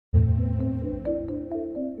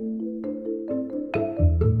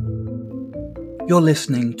You're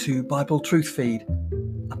listening to Bible Truth Feed,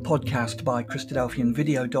 a podcast by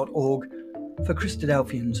christadelphianvideo.org for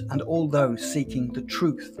Christadelphians and all those seeking the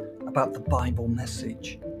truth about the Bible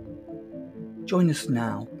message. Join us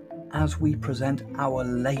now as we present our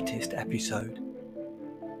latest episode.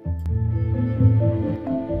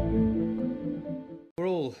 We're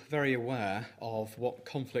all very aware of what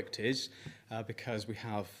conflict is because we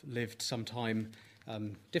have lived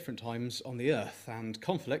different times on the earth, and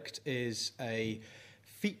conflict is a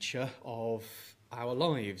feature of our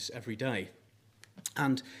lives every day.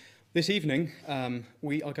 And this evening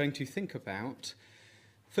we are going to think about,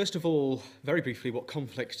 first of all, very briefly, what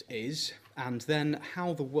conflict is, and then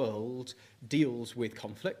how the world deals with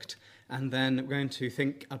conflict, and then we're going to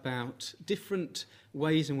think about different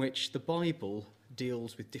ways in which the Bible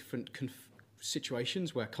deals with different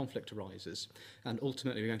situations where conflict arises. And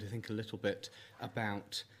ultimately, we're going to think a little bit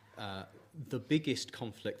about the biggest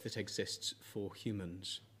conflict that exists for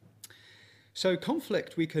humans. So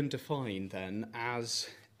conflict we can define then as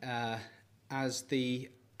the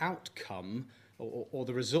outcome or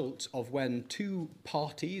the result of when two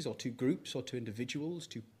parties or two groups or two individuals,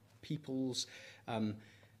 two people's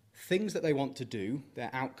things that they want to do,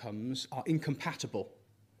 their outcomes, are incompatible.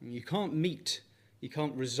 You can't meet, you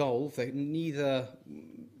can't resolve, neither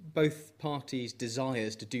both parties'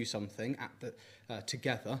 desires to do something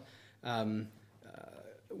together,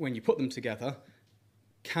 when you put them together,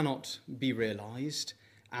 cannot be realised,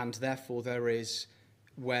 and therefore there is,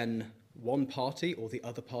 when one party or the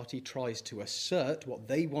other party tries to assert what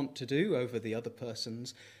they want to do over the other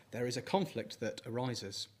person's, there is a conflict that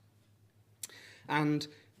arises. And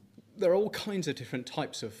there are all kinds of different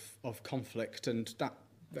types of conflict, and that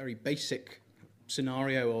very basic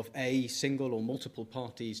scenario of a single or multiple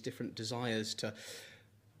parties' different desires to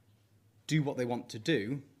do what they want to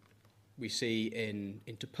do, we see in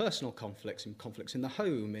interpersonal conflicts, in conflicts in the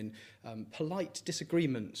home, in polite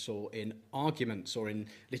disagreements, or in arguments, or in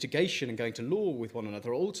litigation and going to law with one another,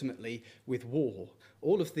 or ultimately with war.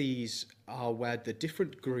 All of these are where the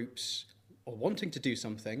different groups are wanting to do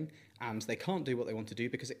something, and they can't do what they want to do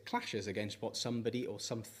because it clashes against what somebody or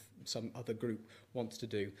some other group wants to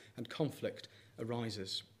do, and conflict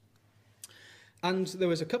arises. And there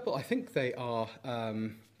was a couple, I think they are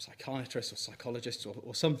psychiatrists or psychologists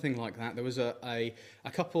or something like that. There was a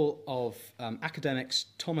couple of academics,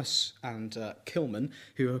 Thomas and Kilman,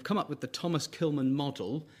 who have come up with the Thomas-Kilman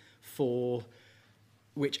model, for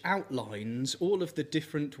which outlines all of the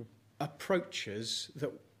different approaches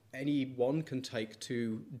that anyone can take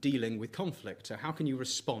to dealing with conflict. So how can you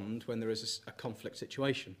respond when there is a conflict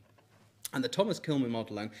situation? And the Thomas-Kilman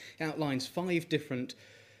model outlines 5 different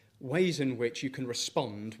ways in which you can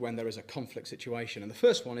respond when there is a conflict situation. And the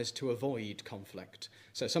first one is to avoid conflict.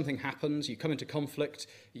 So something happens, you come into conflict,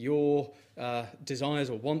 your desires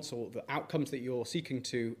or wants or the outcomes that you're seeking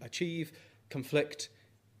to achieve conflict,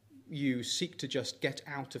 you seek to just get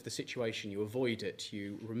out of the situation, you avoid it,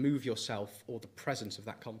 you remove yourself or the presence of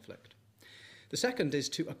that conflict. The second is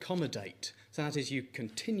to accommodate. So that is, you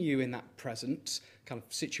continue in that present kind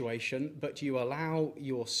of situation, but you allow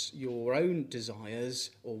your own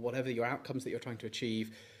desires or whatever your outcomes that you're trying to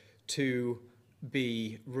achieve to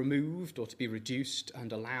be removed or to be reduced,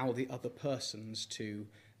 and allow the other persons to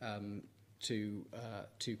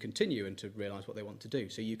continue and to realise what they want to do.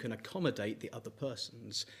 So you can accommodate the other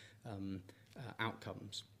person's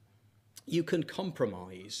outcomes. You can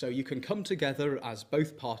compromise, so you can come together as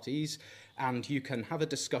both parties and you can have a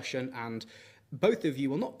discussion, and both of you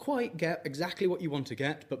will not quite get exactly what you want to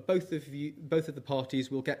get, but both of the parties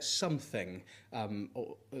will get something,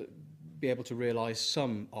 or be able to realise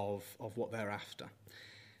some of what they're after.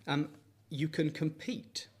 You can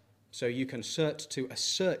compete, so you can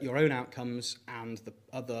assert your own outcomes, and the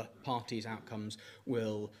other party's outcomes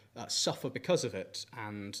will suffer because of it,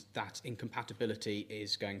 and that incompatibility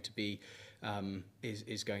is going to be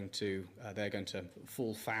they're going to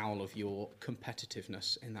fall foul of your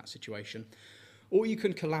competitiveness in that situation. Or you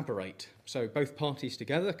can collaborate, so both parties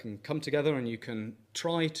together can come together and you can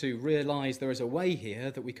try to realise there is a way here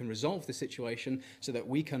that we can resolve the situation so that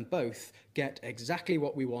we can both get exactly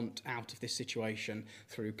what we want out of this situation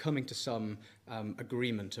through coming to some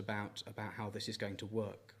agreement about how this is going to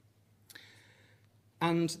work.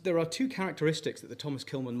 And there are 2 characteristics that the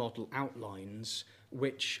Thomas-Kilman model outlines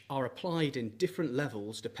which are applied in different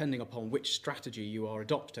levels depending upon which strategy you are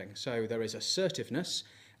adopting. So there is assertiveness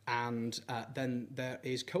And then there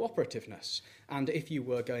is cooperativeness. And if you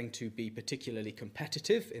were going to be particularly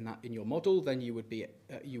competitive in your model, then you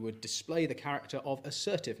would display the character of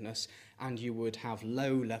assertiveness, and you would have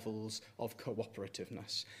low levels of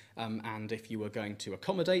cooperativeness. And if you were going to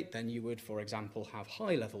accommodate, then you would, for example, have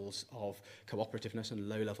high levels of cooperativeness and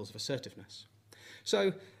low levels of assertiveness.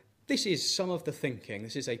 So this is some of the thinking.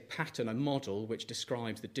 This is a pattern, a model, which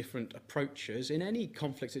describes the different approaches in any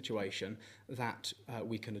conflict situation that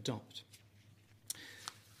we can adopt.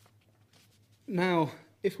 Now,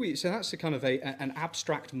 so that's a kind of an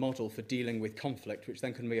abstract model for dealing with conflict, which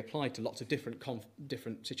then can be applied to lots of different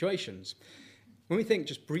situations. When we think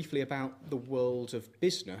just briefly about the world of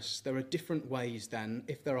business, there are different ways then,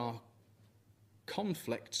 if there are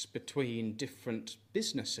conflicts between different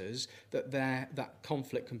businesses, that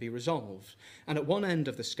conflict can be resolved. And at one end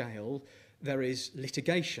of the scale, there is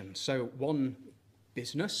litigation. So one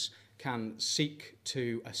business can seek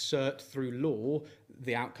to assert through law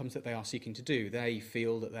the outcomes that they are seeking to do. They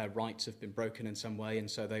feel that their rights have been broken in some way, and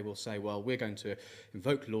so they will say, well, we're going to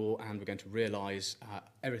invoke law and we're going to realise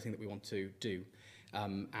everything that we want to do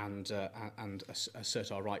and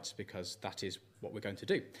assert our rights, because that is what we're going to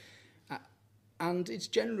do. And it's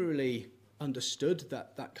generally understood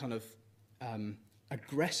that that kind of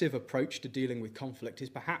aggressive approach to dealing with conflict is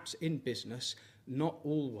perhaps in business not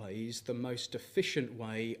always the most efficient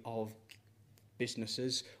way of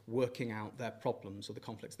businesses working out their problems or the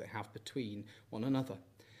conflicts they have between one another.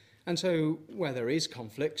 And so where there is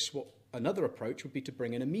conflicts, another approach would be to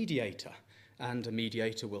bring in a mediator. And a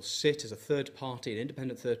mediator will sit as a third party, an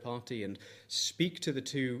independent third party, and speak to the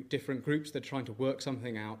two different groups that are trying to work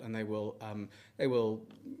something out, and they will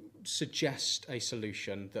suggest a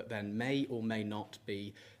solution that then may or may not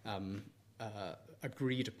be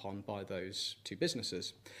agreed upon by those two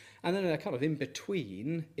businesses. And then a kind of in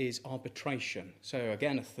between is arbitration. So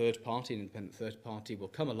again, a third party, an independent third party, will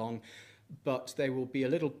come along, but they will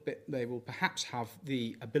perhaps have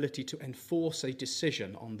the ability to enforce a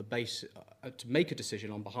decision on the basis, to make a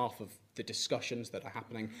decision on behalf of the discussions that are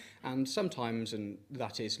happening, and sometimes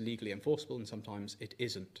that is legally enforceable, and sometimes it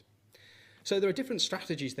isn't. So there are different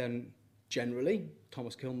strategies then, generally,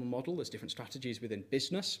 Thomas Kilmann model, there's different strategies within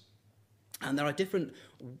business, and there are different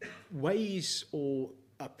ways or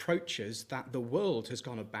approaches that the world has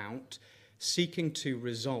gone about seeking to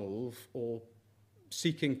resolve or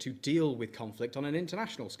seeking to deal with conflict on an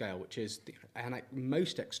international scale, which is the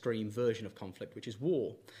most extreme version of conflict, which is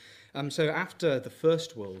war. So after the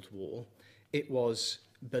First World War, it was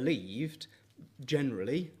believed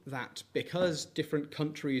generally that because different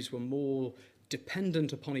countries were more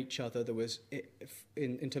dependent upon each other, there was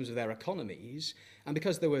in terms of their economies, and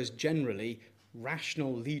because there was generally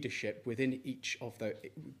rational leadership within each of the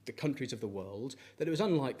countries of the world, that it was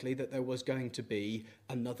unlikely that there was going to be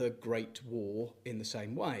another great war in the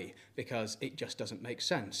same way, because it just doesn't make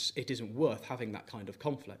sense. It isn't worth having that kind of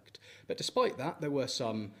conflict. But despite that, there were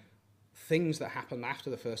some things that happened after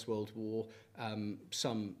the First World War,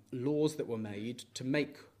 some laws that were made to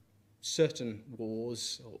make certain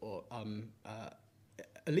wars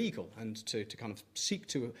illegal, and to kind of seek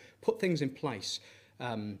to put things in place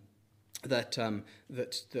that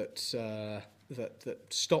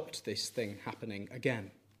stopped this thing happening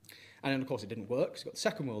again. And then, of course, it didn't work. So you got the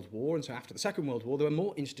Second World War, and so after the Second World War, there were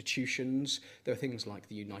more institutions. There were things like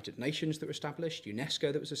the United Nations that were established,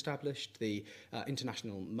 UNESCO that was established, the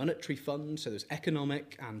International Monetary Fund. So there's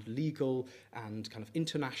economic and legal and kind of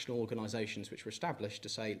international organisations which were established to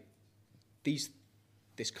say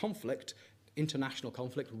this conflict, international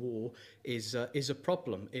conflict, war, is a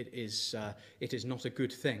problem. It is not a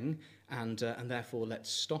good thing, and therefore let's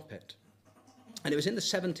stop it. And it was in the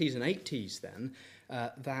 70s and 80s then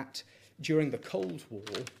that during the Cold War,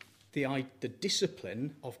 the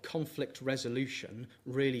discipline of conflict resolution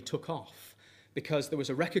really took off, because there was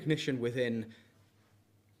a recognition within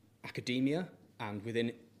academia and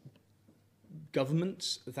within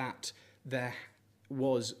governments that there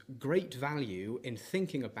was great value in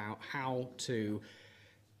thinking about how to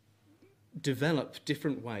develop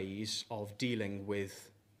different ways of dealing with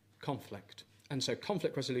conflict. And so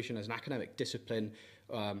conflict resolution as an academic discipline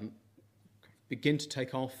began to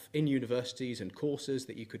take off in universities and courses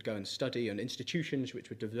that you could go and study, and institutions which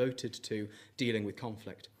were devoted to dealing with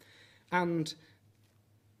conflict. And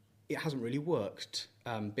it hasn't really worked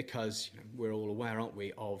because we're all aware, aren't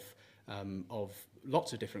we, of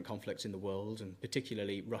lots of different conflicts in the world, and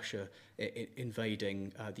particularly Russia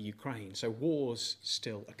invading the Ukraine. So wars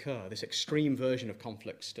still occur. This extreme version of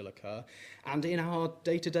conflicts still occur. And in our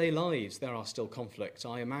day-to-day lives, there are still conflicts.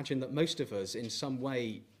 I imagine that most of us, in some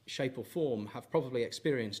way, shape or form have probably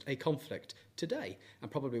experienced a conflict today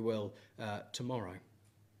and probably will tomorrow.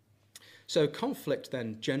 So conflict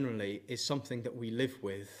then generally is something that we live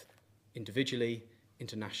with individually,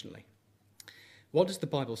 internationally. What does the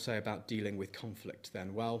Bible say about dealing with conflict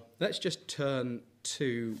then? Well, let's just turn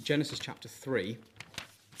to Genesis chapter 3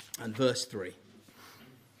 and verse 3.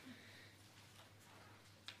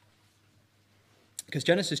 Because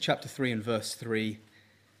Genesis chapter 3 and verse 3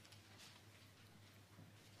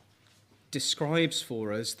 describes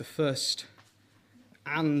for us the first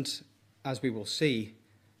and, as we will see,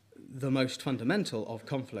 the most fundamental of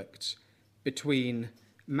conflicts between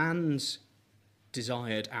man's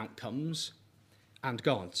desired outcomes and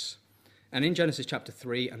God's. And in Genesis chapter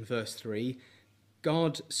 3 and verse 3,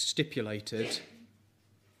 God stipulated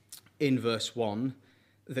in verse 1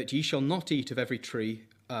 that ye shall not eat of every tree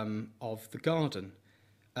of the garden.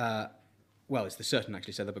 Well, it's the serpent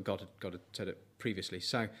actually said that, but God had said it previously.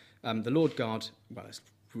 So the Lord God, well, let's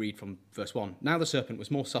read from verse 1. Now the serpent was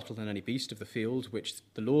more subtle than any beast of the field which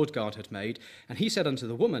the Lord God had made. And he said unto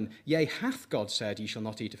the woman, Yea, hath God said, Ye shall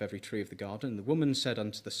not eat of every tree of the garden? And the woman said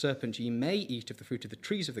unto the serpent, Ye may eat of the fruit of the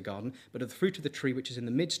trees of the garden, but of the fruit of the tree which is in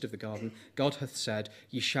the midst of the garden, God hath said,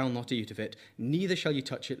 Ye shall not eat of it, neither shall ye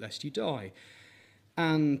touch it, lest ye die.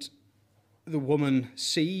 And the woman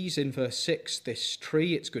sees in verse 6 this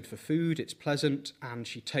tree, it's good for food, it's pleasant, and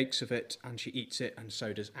she takes of it and she eats it, and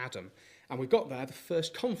so does Adam. And we've got there the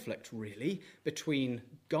first conflict, really, between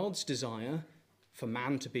God's desire for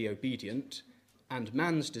man to be obedient and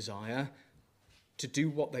man's desire to do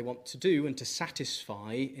what they want to do and to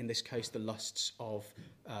satisfy, in this case, the lusts of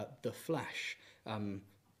the flesh,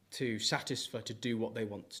 to satisfy, to do what they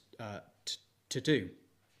want to do.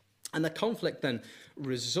 And the conflict then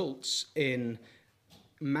results in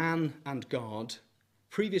man and God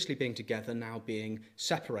previously being together, now being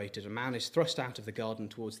separated. A man is thrust out of the garden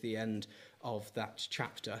towards the end of that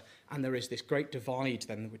chapter, and there is this great divide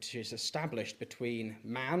then which is established between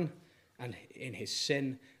man and in his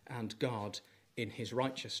sin and God in his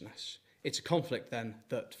righteousness. It's a conflict then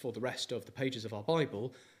that for the rest of the pages of our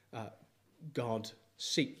Bible, God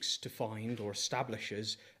seeks to find or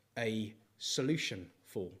establishes a solution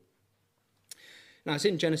for. Now, it's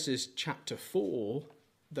in Genesis chapter 4,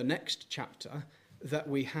 the next chapter, that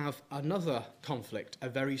we have another conflict, a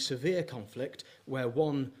very severe conflict, where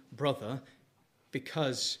one brother,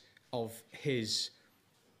 because of his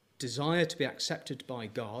desire to be accepted by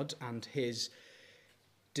God and his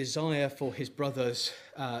desire for his brothers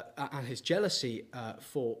and his jealousy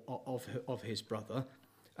of his brother,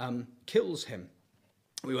 kills him.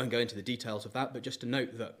 We won't go into the details of that, but just to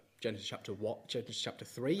note that Genesis chapter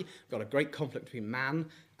 3, we've got a great conflict between man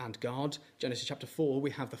and God. Genesis chapter 4,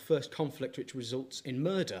 we have the first conflict which results in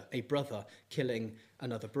murder, a brother killing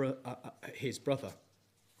his brother.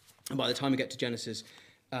 And by the time we get to Genesis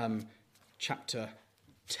chapter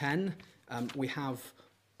 10, we have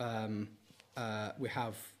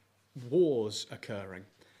wars occurring,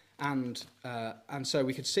 and so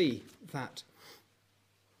we could see that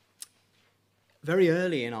very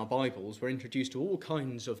early in our Bibles, we're introduced to all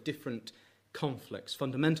kinds of different conflicts,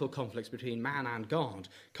 fundamental conflicts between man and God,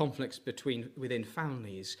 conflicts within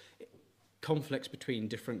families, conflicts between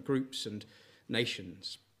different groups and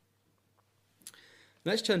nations.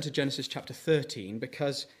 Let's turn to Genesis chapter 13,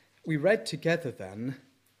 because we read together then,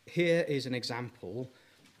 here is an example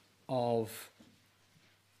of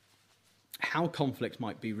how conflict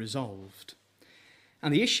might be resolved.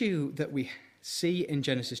 And the issue that we see in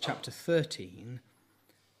Genesis chapter 13,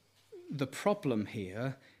 the problem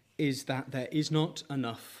here is that there is not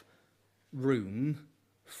enough room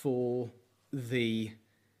for the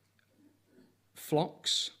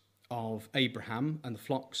flocks of Abraham and the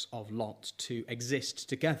flocks of Lot to exist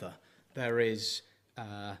together. There is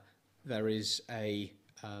an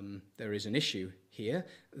issue here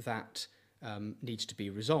that needs to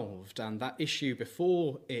be resolved, and that issue,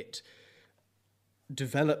 before it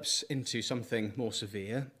develops into something more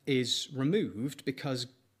severe, is removed because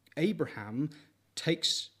Abraham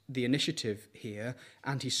takes the initiative here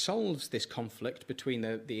and he solves this conflict between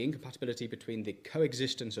the incompatibility between the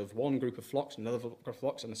coexistence of one group of flocks and another group of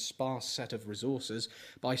flocks and a sparse set of resources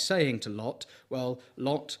by saying to Lot, well,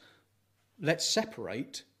 Lot, let's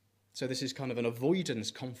separate. So this is kind of an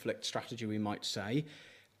avoidance conflict strategy, we might say,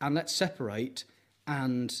 and let's separate,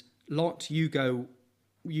 and Lot, you go.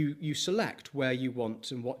 You select where you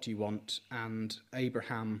want and what you want, and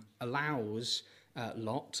Abraham allows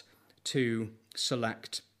Lot to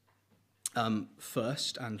select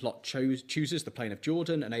first, and Lot chooses the plain of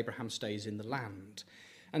Jordan, and Abraham stays in the land.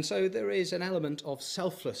 And so there is an element of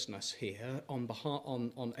selflessness here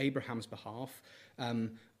on Abraham's behalf,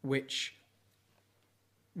 which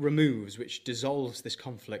removes, which dissolves this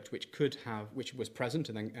conflict which was present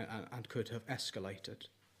and could have escalated.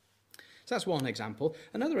 So that's one example.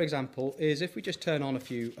 Another example is if we just turn on a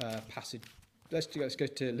few passages. Let's go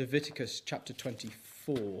to Leviticus chapter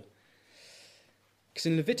 24. Because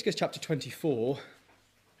in Leviticus chapter 24,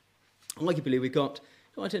 arguably we've got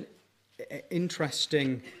quite an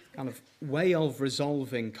interesting kind of way of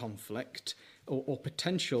resolving conflict or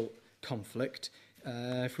potential conflict.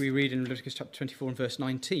 If we read in Leviticus chapter 24 and verse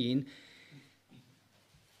 19,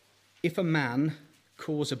 if a man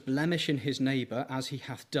cause a blemish in his neighbour as he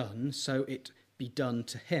hath done, so it be done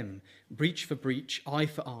to him. Breach for breach, eye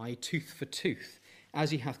for eye, tooth for tooth. As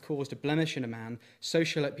he hath caused a blemish in a man, so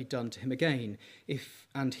shall it be done to him again.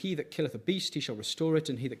 And he that killeth a beast, he shall restore it,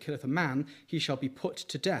 and he that killeth a man, he shall be put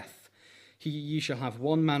to death. Ye shall have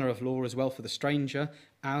one manner of law as well for the stranger,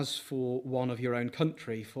 as for one of your own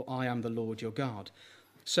country, for I am the Lord your God.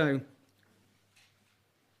 So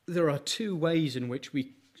there are two ways in which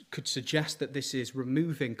we could suggest that this is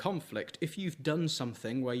removing conflict. If you've done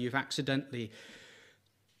something where you've accidentally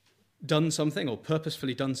done something or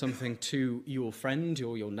purposefully done something to your friend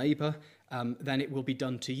or your neighbour, then it will be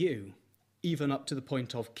done to you, even up to the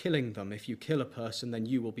point of killing them. If you kill a person, then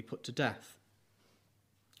you will be put to death.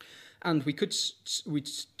 And we'd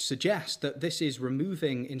suggest that this is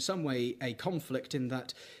removing, in some way, a conflict in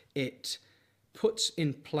that it puts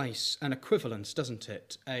in place an equivalence, doesn't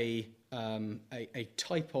it? A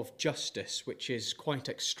type of justice which is quite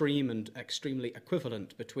extreme and extremely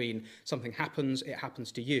equivalent between something happens, it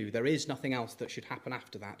happens to you. There is nothing else that should happen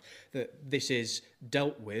after that. That this is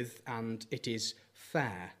dealt with and it is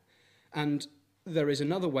fair. And there is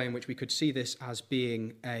another way in which we could see this as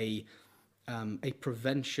being a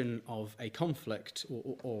prevention of a conflict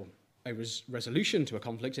or a resolution to a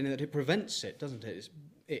conflict, in that it prevents it, doesn't it?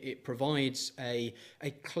 It provides a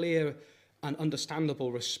clear and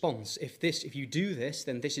understandable response. If you do this,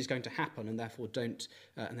 then this is going to happen, and therefore don't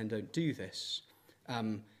do this.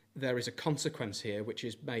 There is a consequence here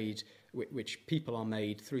which people are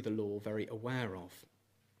made through the law very aware of.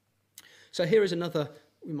 So here is another,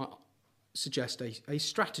 we might suggest a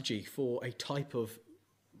strategy for a type of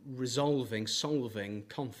solving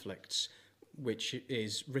conflicts, which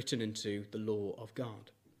is written into the law of God.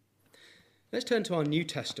 Let's turn to our New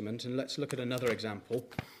Testament and let's look at another example,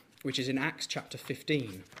 which is in Acts chapter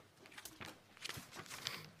 15.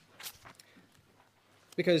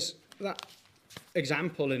 Because that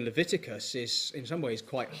example in Leviticus is in some ways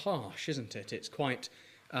quite harsh, isn't it? It's quite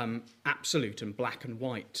absolute and black and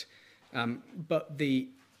white. But the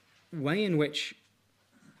way in which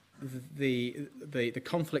the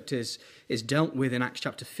conflict is dealt with in Acts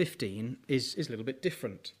chapter 15 is a little bit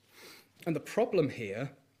different. And the problem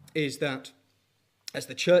here is that as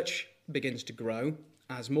the church begins to grow,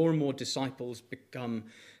 as more and more disciples become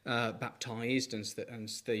baptized and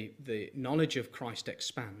the knowledge of Christ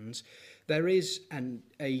expands, there is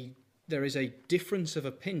a difference of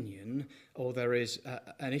opinion, or there is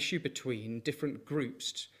an issue between different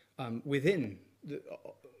groups within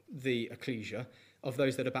the ecclesia of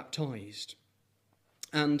those that are baptized.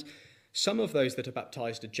 And some of those that are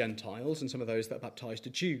baptized are Gentiles, and some of those that are baptized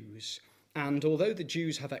are Jews. And although the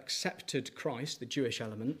Jews have accepted Christ, the Jewish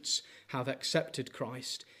elements have accepted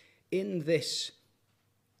Christ, in this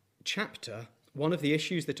chapter, one of the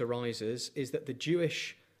issues that arises is that the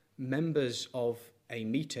Jewish members of a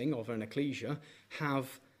meeting, of an ecclesia,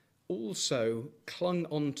 have also clung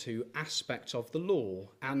onto aspects of the law,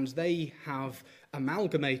 and they have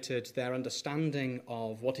amalgamated their understanding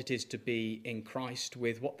of what it is to be in Christ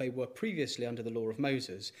with what they were previously under the law of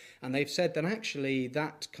Moses. And they've said that actually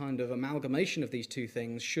that kind of amalgamation of these two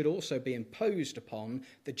things should also be imposed upon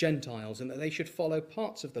the Gentiles, and that they should follow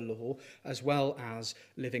parts of the law as well as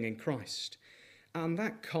living in Christ. And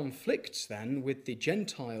that conflicts then with the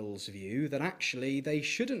Gentiles' view that actually they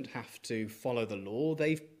shouldn't have to follow the law.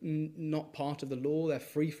 They're not part of the law, they're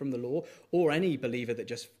free from the law, or any believer that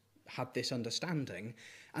just had this understanding.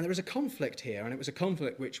 And there was a conflict here, and it was a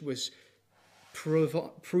conflict which was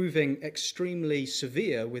proving extremely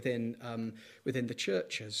severe within the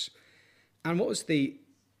churches. And what is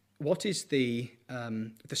the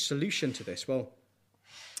solution to this? Well,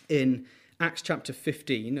 in Acts chapter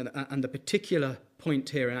 15, and the particular point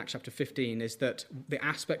here in Acts chapter 15 is that the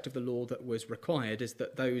aspect of the law that was required is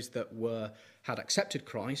that those that had accepted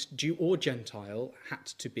Christ, Jew or Gentile, had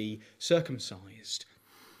to be circumcised.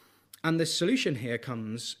 And the solution here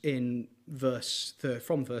comes from verse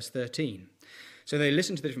 13. So they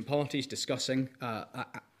listen to the different parties discussing,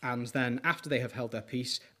 and then after they have held their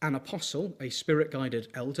peace, an apostle, a spirit-guided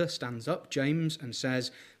elder, stands up, James, and says,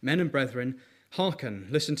 "Men and brethren, Hearken,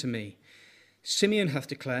 listen to me. Simeon hath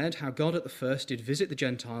declared how God at the first did visit the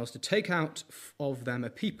Gentiles to take out of them a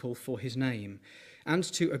people for his name, and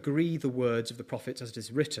to agree the words of the prophets as it is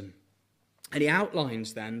written. And he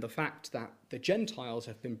outlines then the fact that the Gentiles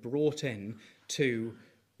have been brought in to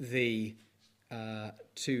being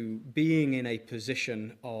in a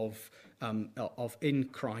position of in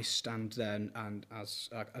Christ, and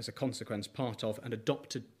as a consequence part of an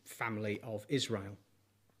adopted family of Israel.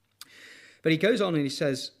 But he goes on and he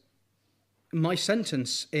says, my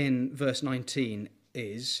sentence in verse 19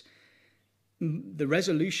 is the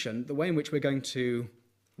resolution, the way in which we're going to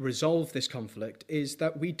resolve this conflict is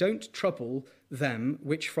that we don't trouble them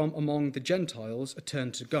which from among the Gentiles are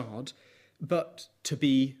turned to God, but to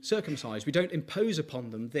be circumcised. We don't impose upon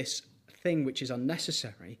them this thing which is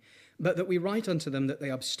unnecessary, but that we write unto them that they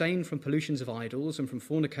abstain from pollutions of idols, and from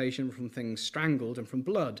fornication, from things strangled, and from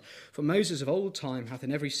blood. For Moses of old time hath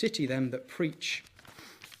in every city them that preach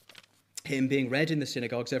him, being read in the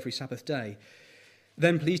synagogues every Sabbath day.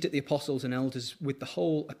 Then pleased it the apostles and elders with the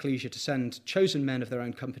whole ecclesia to send chosen men of their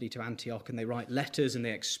own company to Antioch, and they write letters and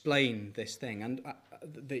they explain this thing. And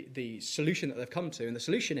the solution that they've come to, and the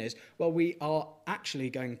solution is, well, we are actually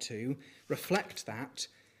going to reflect that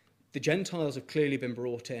the Gentiles have clearly been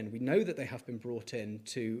brought in. We know that they have been brought in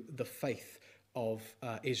to the faith of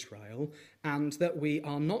Israel, and that we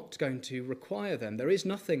are not going to require them. There is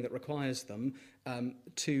nothing that requires them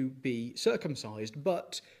to be circumcised,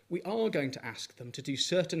 but we are going to ask them to do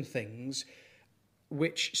certain things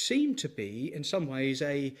which seem to be, in some ways,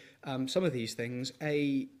 some of these things,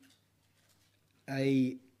 a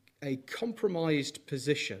compromised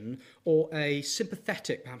position, or a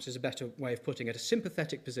sympathetic, perhaps is a better way of putting it, a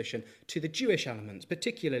sympathetic position to the Jewish elements,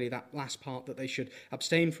 particularly that last part that they should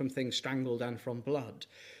abstain from things strangled and from blood.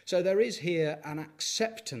 So there is here an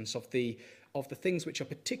acceptance of the things which are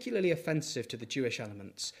particularly offensive to the Jewish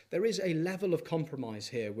elements. There is a level of compromise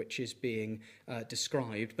here which is being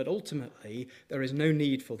described, but ultimately there is no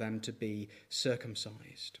need for them to be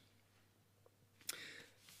circumcised.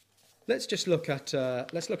 Let's just look at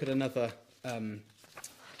another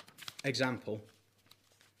example,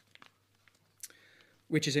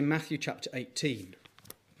 which is in Matthew chapter 18.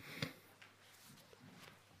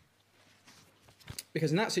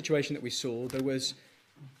 Because in that situation that we saw, there was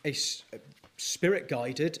a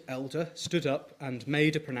spirit-guided elder stood up and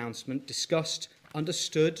made a pronouncement, discussed,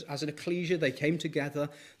 understood as an ecclesia. They came together,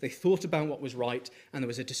 they thought about what was right, and there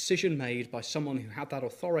was a decision made by someone who had that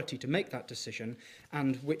authority to make that decision,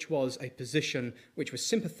 and which was a position which was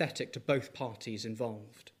sympathetic to both parties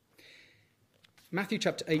involved. Matthew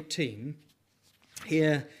chapter 18,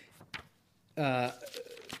 here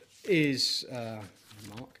is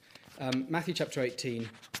Matthew chapter 18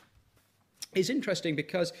 is interesting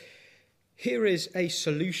because here is a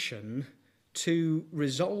solution to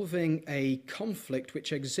resolving a conflict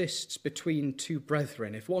which exists between two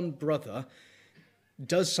brethren. If one brother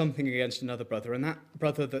does something against another brother, and that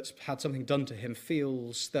brother that's had something done to him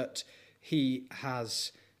feels that he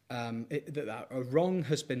has that a wrong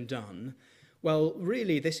has been done, well,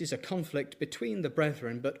 really this is a conflict between the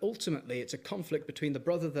brethren, but ultimately it's a conflict between the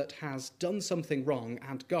brother that has done something wrong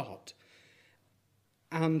and God.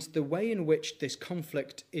 And the way in which this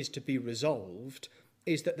conflict is to be resolved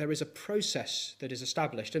is that there is a process that is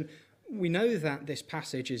established. And we know that this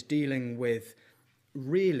passage is dealing with,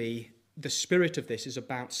 really, the spirit of this is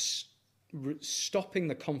about stopping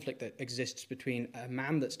the conflict that exists between a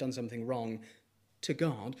man that's done something wrong to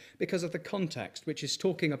God, because of the context, which is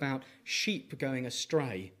talking about sheep going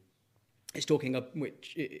astray. It's talking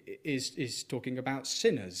about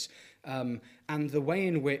sinners, and the way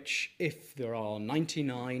in which, if there are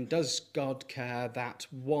 99, does God care that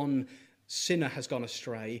one sinner has gone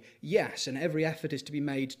astray? Yes, and every effort is to be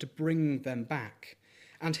made to bring them back.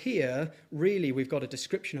 And here, really, we've got a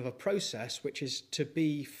description of a process which is to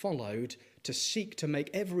be followed to seek to make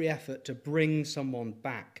every effort to bring someone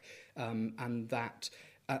back, and that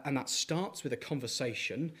starts with a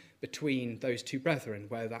conversation between those two brethren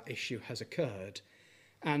where that issue has occurred.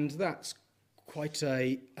 And that's quite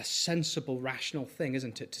a sensible, rational thing,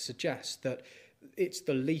 isn't it, to suggest that it's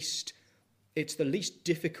the least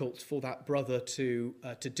difficult for that brother to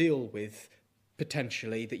deal with,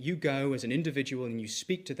 potentially, that you go as an individual and you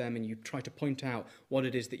speak to them and you try to point out what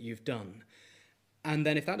it is that you've done. And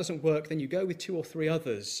then if that doesn't work, then you go with 2 or 3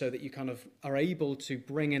 others so that you kind of are able to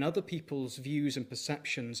bring in other people's views and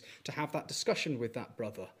perceptions to have that discussion with that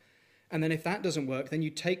brother. And then if that doesn't work, then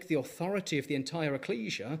you take the authority of the entire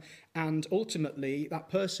ecclesia, and ultimately that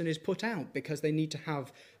person is put out because they need to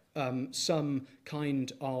have some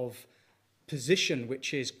kind of position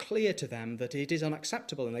which is clear to them that it is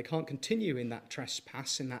unacceptable and they can't continue in that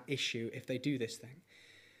trespass, in that issue, if they do this thing.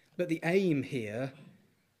 But the aim here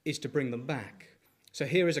is to bring them back. So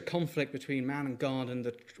here is a conflict between man and God, and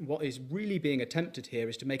what is really being attempted here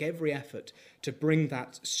is to make every effort to bring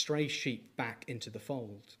that stray sheep back into the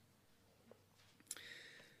fold.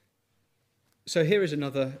 So here is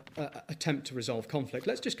another attempt to resolve conflict.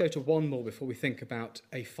 Let's just go to one more before we think about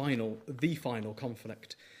the final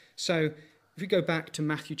conflict. So if we go back to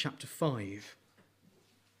Matthew chapter 5,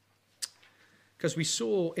 because we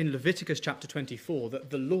saw in Leviticus chapter 24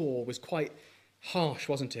 that the law was quite harsh,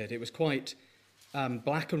 wasn't it? It was quite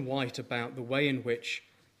black and white about the way in which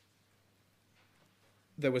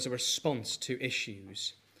there was a response to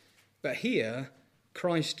issues. But here,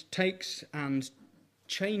 Christ takes and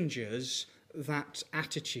changes that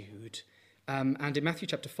attitude. And in Matthew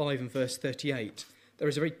chapter 5 and verse 38, there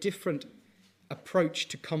is a very different approach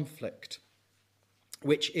to conflict,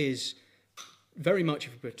 which is very much,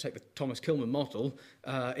 if we were to take the Thomas Kilmann model,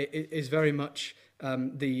 it is very much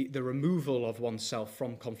the removal of oneself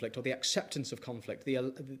from conflict, or the acceptance of conflict,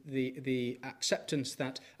 the acceptance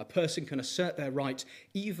that a person can assert their right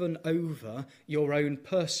even over your own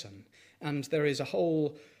person. And there is a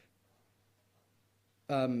whole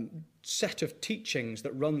set of teachings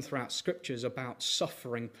that run throughout scriptures about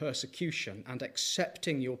suffering persecution and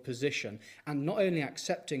accepting your position, and not only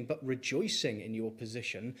accepting but rejoicing in your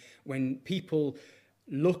position when people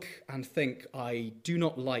look and think, I do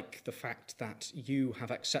not like the fact that you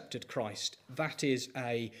have accepted Christ. That is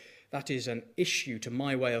an issue to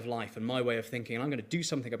my way of life and my way of thinking, and I'm going to do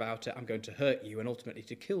something about it. I'm going to hurt you and ultimately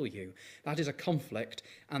to kill you. That is a conflict,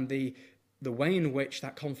 and the way in which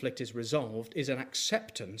that conflict is resolved is an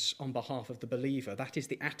acceptance on behalf of the believer. That is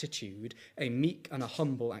the attitude, a meek and a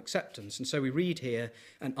humble acceptance. And so we read here,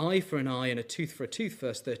 an eye for an eye and a tooth for a tooth,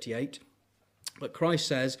 verse 38. But Christ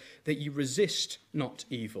says that you resist not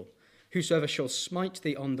evil. Whosoever shall smite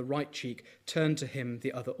thee on the right cheek, turn to him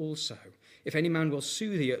the other also. If any man will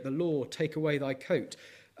sue thee at the law, take away thy coat,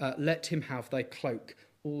 let him have thy cloak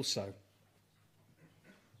also.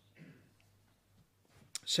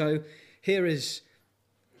 So here is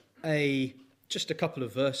just a couple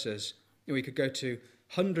of verses. We could go to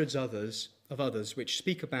hundreds of others which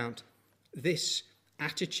speak about this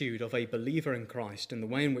attitude of a believer in Christ and the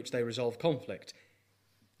way in which they resolve conflict.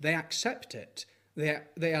 They accept it.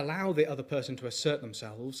 They allow the other person to assert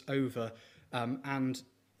themselves over, and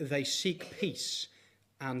they seek peace.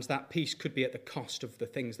 And that peace could be at the cost of the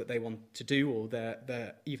things that they want to do, or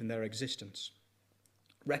even their existence.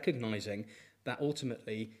 Recognizing that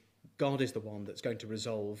ultimately God is the one that's going to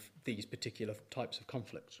resolve these particular types of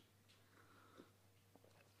conflicts.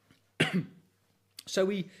 So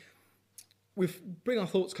we bring our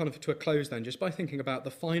thoughts kind of to a close then, just by thinking about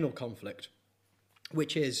the final conflict,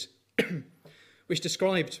 which is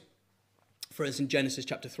described for us in Genesis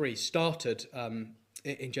chapter 3, started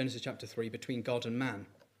in Genesis chapter 3 between God and man.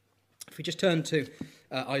 If we just turn to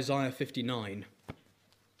Isaiah 59.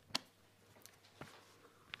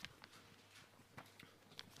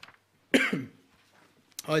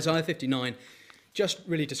 Isaiah 59 just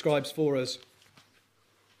really describes for us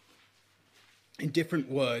in different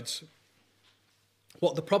words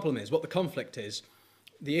what the problem is, what the conflict is,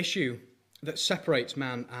 the issue that separates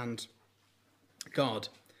man and God,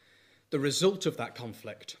 the result of that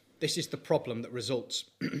conflict. This is the problem that results,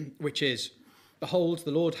 which is, behold, the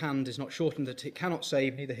Lord's hand is not shortened that it cannot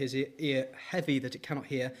save, neither his ear heavy that it cannot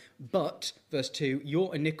hear. But, verse 2,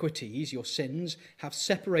 your iniquities, your sins, have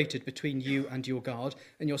separated between you and your God,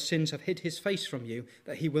 and your sins have hid his face from you,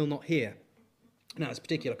 that he will not hear. Now, there's a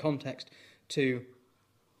particular context to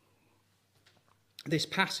this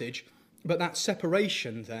passage, but that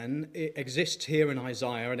separation then it exists here in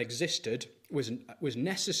Isaiah, and existed, was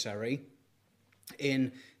necessary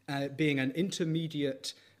in being an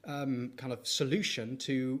intermediate kind of solution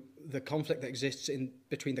to the conflict that exists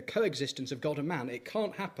between the coexistence of God and man. It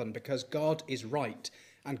can't happen because God is right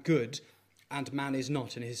and good and man is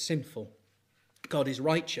not and is sinful. God is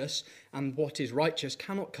righteous, and what is righteous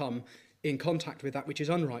cannot come in contact with that which is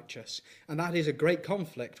unrighteous. And that is a great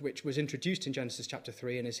conflict which was introduced in Genesis chapter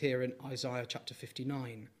 3 and is here in Isaiah chapter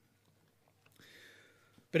 59.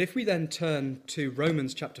 But if we then turn to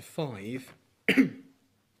Romans chapter 5,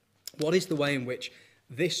 what is the way in which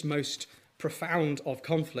this most profound of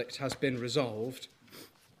conflict has been resolved?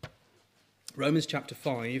 Romans chapter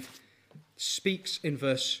 5 speaks in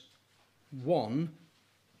verse 1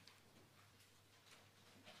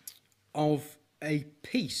 of a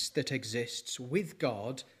peace that exists with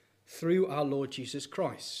God through our Lord Jesus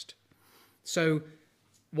Christ. So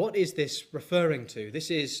what is this referring to? This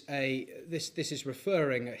is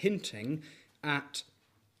hinting at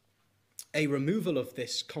a removal of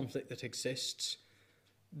this conflict that exists,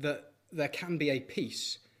 that there can be a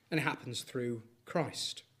peace, and it happens through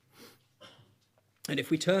Christ. And if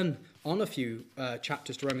we turn on a few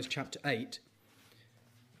chapters to Romans chapter 8,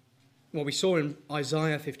 well, we saw in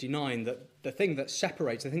Isaiah 59 that the thing that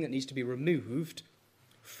separates, the thing that needs to be removed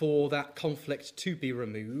for that conflict to be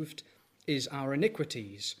removed, is our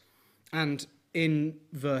iniquities. And in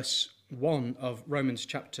verse 1 of Romans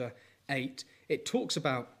chapter 8, it talks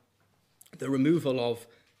about the removal of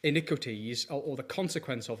iniquities, or the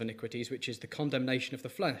consequence of iniquities, which is the condemnation of the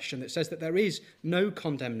flesh. And it says that there is no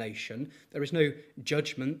condemnation, there is no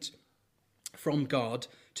judgment from God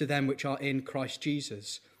to them which are in Christ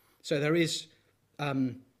Jesus. So there is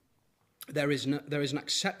an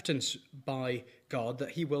acceptance by God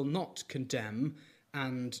that he will not condemn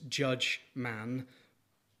and judge man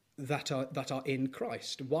that are in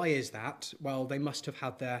Christ. Why is that? Well, they must have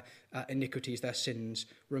had their iniquities, their sins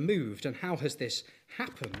removed. And how has this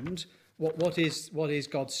happened? What is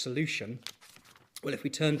God's solution? Well, if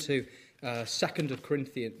we turn to 2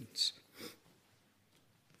 Corinthians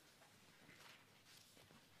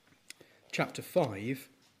chapter 5,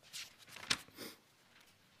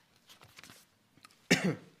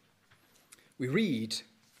 we read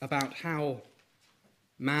about how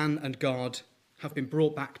man and God have been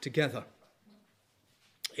brought back together.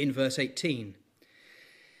 In verse 18,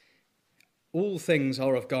 all things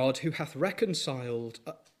are of God, who hath reconciled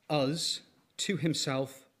us to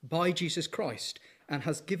himself by Jesus Christ, and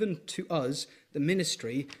has given to us the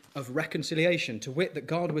ministry of reconciliation, to wit, that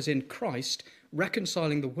God was in Christ,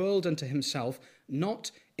 reconciling the world unto himself, not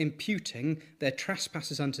imputing their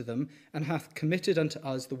trespasses unto them, and hath committed unto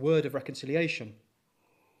us the word of reconciliation.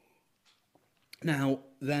 Now,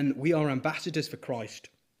 then, we are ambassadors for Christ,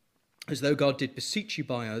 as though God did beseech you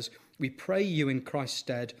by us. We pray you in Christ's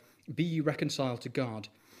stead, be ye reconciled to God.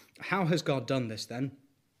 How has God done this, then?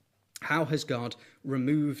 How has God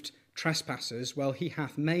removed trespassers? Well, he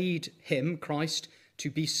hath made him, Christ, to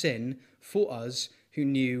be sin for us who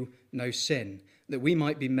knew no sin, that we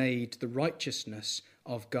might be made the righteousness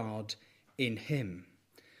of God in him.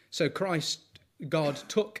 So God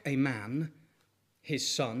took a man, his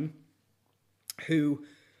son, who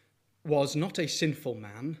was not a sinful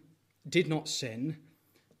man, did not sin,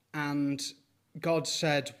 and God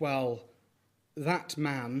said, well, that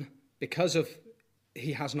man, because of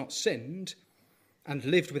he has not sinned and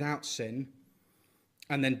lived without sin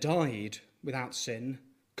and then died without sin,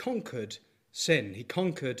 conquered sin. He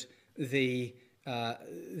conquered the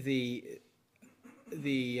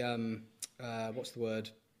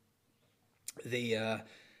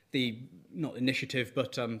not initiative,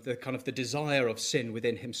 but the kind of the desire of sin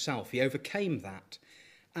within himself. He overcame that.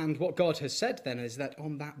 And what God has said then is that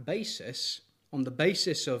on that basis, on the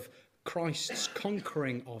basis of Christ's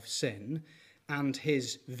conquering of sin and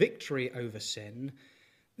his victory over sin,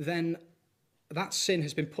 then that sin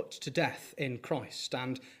has been put to death in Christ.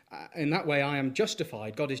 And in that way I am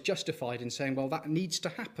justified. God is justified in saying, well, that needs to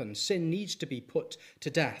happen. Sin needs to be put to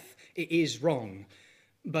death. It is wrong.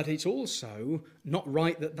 But it's also not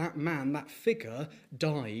right that that man, that figure,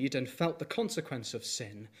 died and felt the consequence of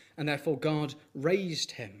sin, and therefore God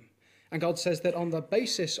raised him. And God says that on the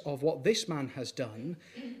basis of what this man has done,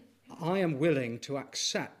 I am willing to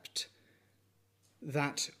accept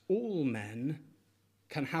that all men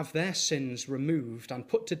can have their sins removed and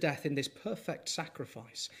put to death in this perfect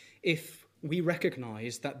sacrifice if we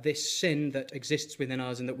recognise that this sin that exists within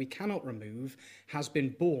us and that we cannot remove has been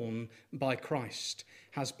borne by Christ,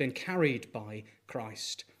 has been carried by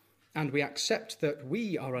Christ, and we accept that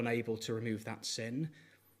we are unable to remove that sin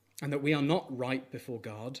and that we are not right before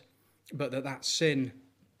God, but that sin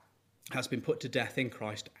has been put to death in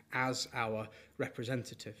Christ as our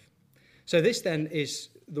representative. So this then is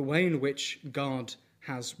the way in which God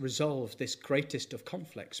has resolved this greatest of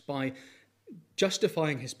conflicts, by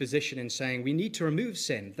justifying his position in saying we need to remove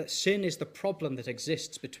sin, that sin is the problem that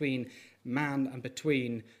exists between man and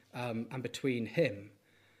between him,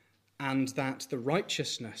 and that the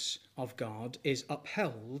righteousness of God is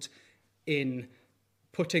upheld in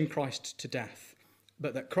putting Christ to death,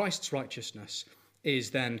 but that Christ's righteousness is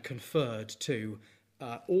then conferred to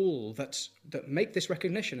all that make this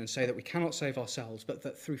recognition and say that we cannot save ourselves, but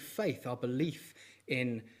that through faith, our belief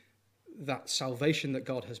in that salvation that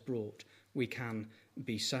God has brought, we can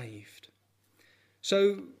be saved.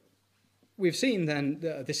 So we've seen then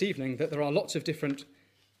this evening that there are lots of different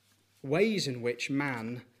ways in which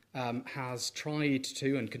man has tried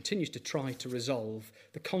to and continues to try to resolve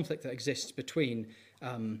the conflict that exists between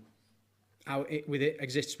it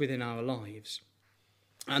exists within our lives.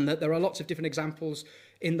 And that there are lots of different examples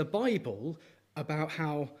in the Bible about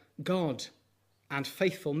how God and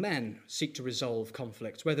faithful men seek to resolve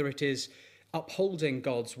conflicts, whether it is upholding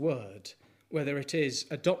God's word, whether it is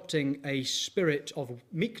adopting a spirit of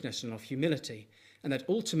meekness and of humility, and that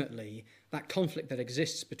ultimately that conflict that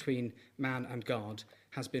exists between man and God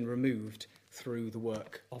has been removed through the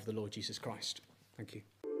work of the Lord Jesus Christ. Thank you.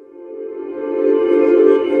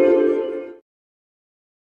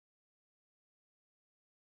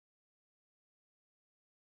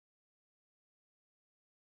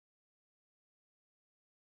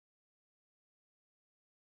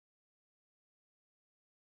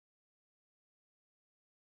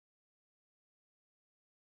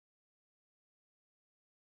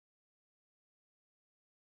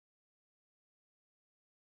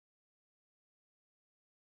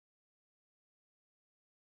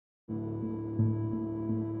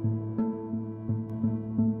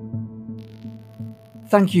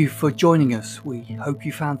 Thank you for joining us. We hope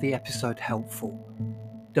you found the episode helpful.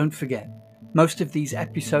 Don't forget, most of these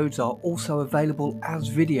episodes are also available as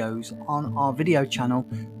videos on our video channel,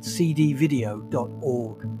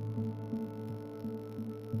 cdvideo.org.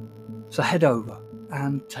 So head over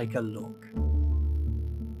and take a look.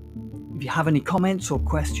 If you have any comments or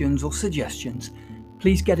questions or suggestions,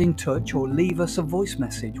 please get in touch or leave us a voice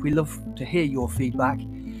message. We love to hear your feedback.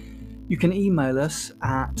 You can email us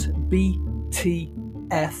at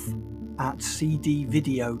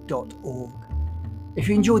btf@cdvideo.org. If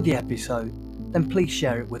you enjoyed the episode, then please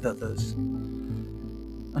share it with others.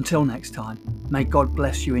 Until next time, may God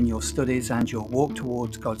bless you in your studies and your walk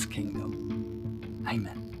towards God's kingdom.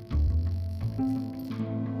 Amen.